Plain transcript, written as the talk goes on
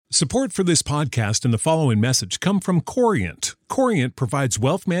Support for this podcast and the following message come from Corient. Corient provides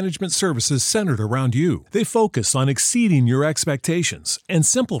wealth management services centered around you. They focus on exceeding your expectations and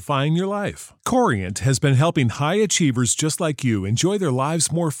simplifying your life. Corient has been helping high achievers just like you enjoy their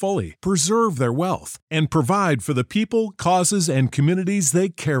lives more fully, preserve their wealth, and provide for the people, causes, and communities they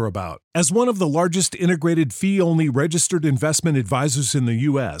care about. As one of the largest integrated fee-only registered investment advisors in the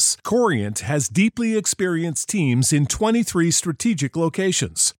U.S., Corient has deeply experienced teams in 23 strategic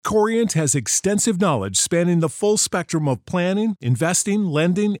locations. Corient has extensive knowledge spanning the full spectrum of planning, investing,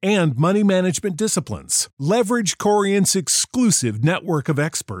 lending, and money management disciplines. Leverage Corient's exclusive network of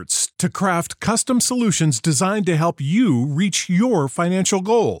experts to craft custom solutions designed to help you reach your financial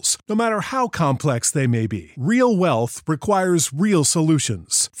goals, no matter how complex they may be. Real wealth requires real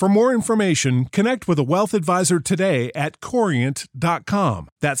solutions. For more information, connect with a wealth advisor today at Corient.com.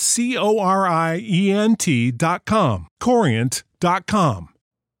 That's Corient.com. Corient.com.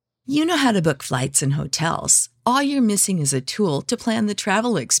 You know how to book flights and hotels. All you're missing is a tool to plan the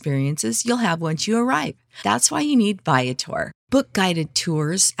travel experiences you'll have once you arrive. That's why you need Viator. Book guided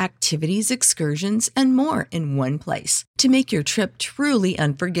tours, activities, excursions, and more in one place to make your trip truly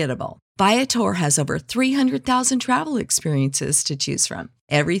unforgettable. Viator has over 300,000 travel experiences to choose from.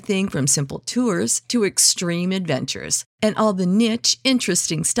 Everything from simple tours to extreme adventures and all the niche,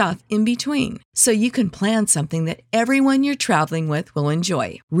 interesting stuff in between. So you can plan something that everyone you're traveling with will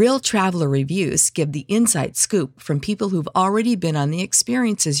enjoy. Real traveler reviews give the inside scoop from people who've already been on the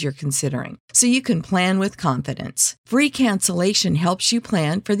experiences you're considering. So you can plan with confidence. Free cancellation helps you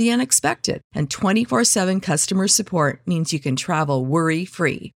plan for the unexpected. And 24/7 customer support means you can travel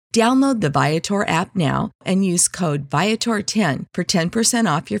worry-free. Download the Viator app now and use code Viator10 for 10%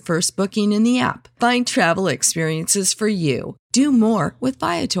 off your first booking in the app. Find travel experiences for you. Do more with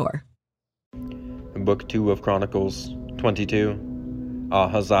Viator. Book 2 of Chronicles 22.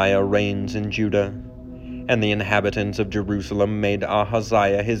 Ahaziah reigns in Judah. And the inhabitants of Jerusalem made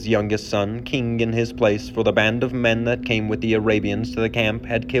Ahaziah his youngest son king in his place, for the band of men that came with the Arabians to the camp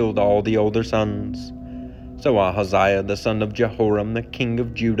had killed all the older sons. So Ahaziah the son of Jehoram the king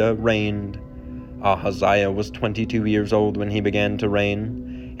of Judah reigned. Ahaziah was 22 years old when he began to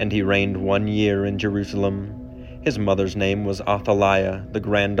reign, and he reigned 1 year in Jerusalem. His mother's name was Athaliah, the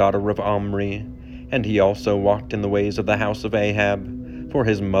granddaughter of Omri, and he also walked in the ways of the house of Ahab, for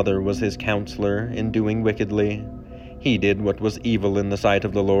his mother was his counselor in doing wickedly. He did what was evil in the sight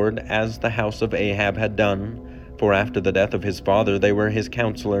of the Lord, as the house of Ahab had done, for after the death of his father they were his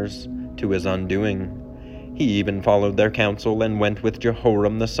counselors, to his undoing. He even followed their counsel and went with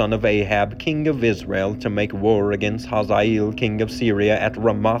Jehoram the son of Ahab, king of Israel, to make war against Hazael, king of Syria, at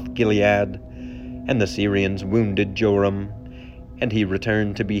Ramoth-Gilead. And the Syrians wounded Joram, and he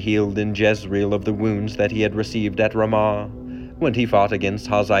returned to be healed in Jezreel of the wounds that he had received at Ramah, when he fought against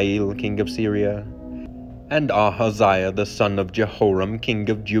Hazael, king of Syria. And Ahaziah the son of Jehoram, king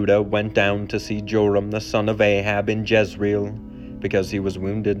of Judah, went down to see Joram the son of Ahab in Jezreel, because he was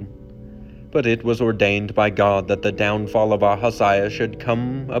wounded. But it was ordained by God that the downfall of Ahaziah should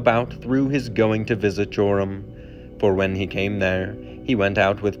come about through his going to visit Joram. For when he came there, he went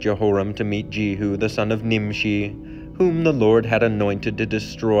out with Jehoram to meet Jehu the son of Nimshi, whom the Lord had anointed to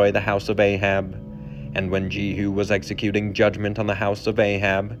destroy the house of Ahab. And when Jehu was executing judgment on the house of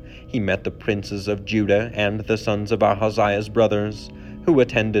Ahab, he met the princes of Judah and the sons of Ahaziah's brothers, who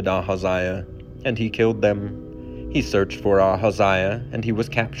attended Ahaziah, and he killed them. He searched for Ahaziah, and he was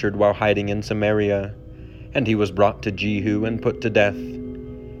captured while hiding in Samaria. And he was brought to Jehu and put to death.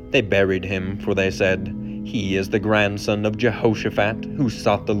 They buried him, for they said, "He is the grandson of Jehoshaphat, who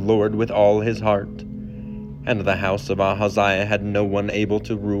sought the Lord with all his heart." And the house of Ahaziah had no one able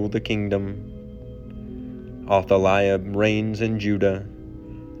to rule the kingdom. Athaliah reigns in Judah.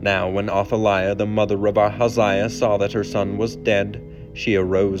 Now when Athaliah the mother of Ahaziah saw that her son was dead, she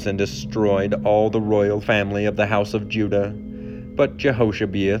arose and destroyed all the royal family of the house of Judah. But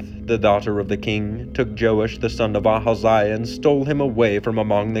Jehoshabeath, the daughter of the king, took Joash the son of Ahaziah and stole him away from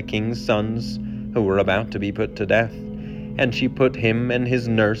among the king's sons, who were about to be put to death. And she put him and his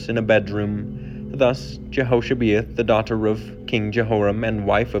nurse in a bedroom. Thus Jehoshabeath, the daughter of King Jehoram and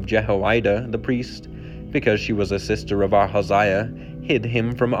wife of Jehoiada the priest, because she was a sister of Ahaziah, hid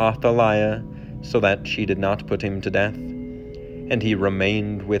him from Athaliah, so that she did not put him to death. And he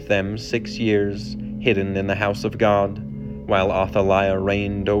remained with them 6 years, hidden in the house of God, while Athaliah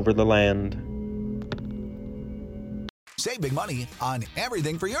reigned over the land. Save big money on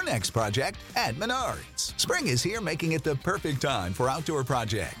everything for your next project at Menards. Spring is here, making it the perfect time for outdoor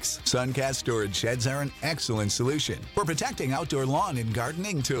projects. Suncast storage sheds are an excellent solution for protecting outdoor lawn and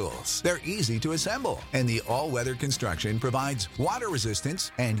gardening tools. They're easy to assemble, and the all-weather construction provides water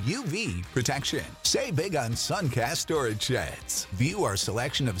resistance and UV protection. Save big on Suncast storage sheds. View our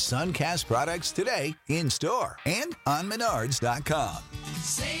selection of Suncast products today in store and on Menards.com.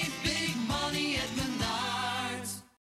 Save big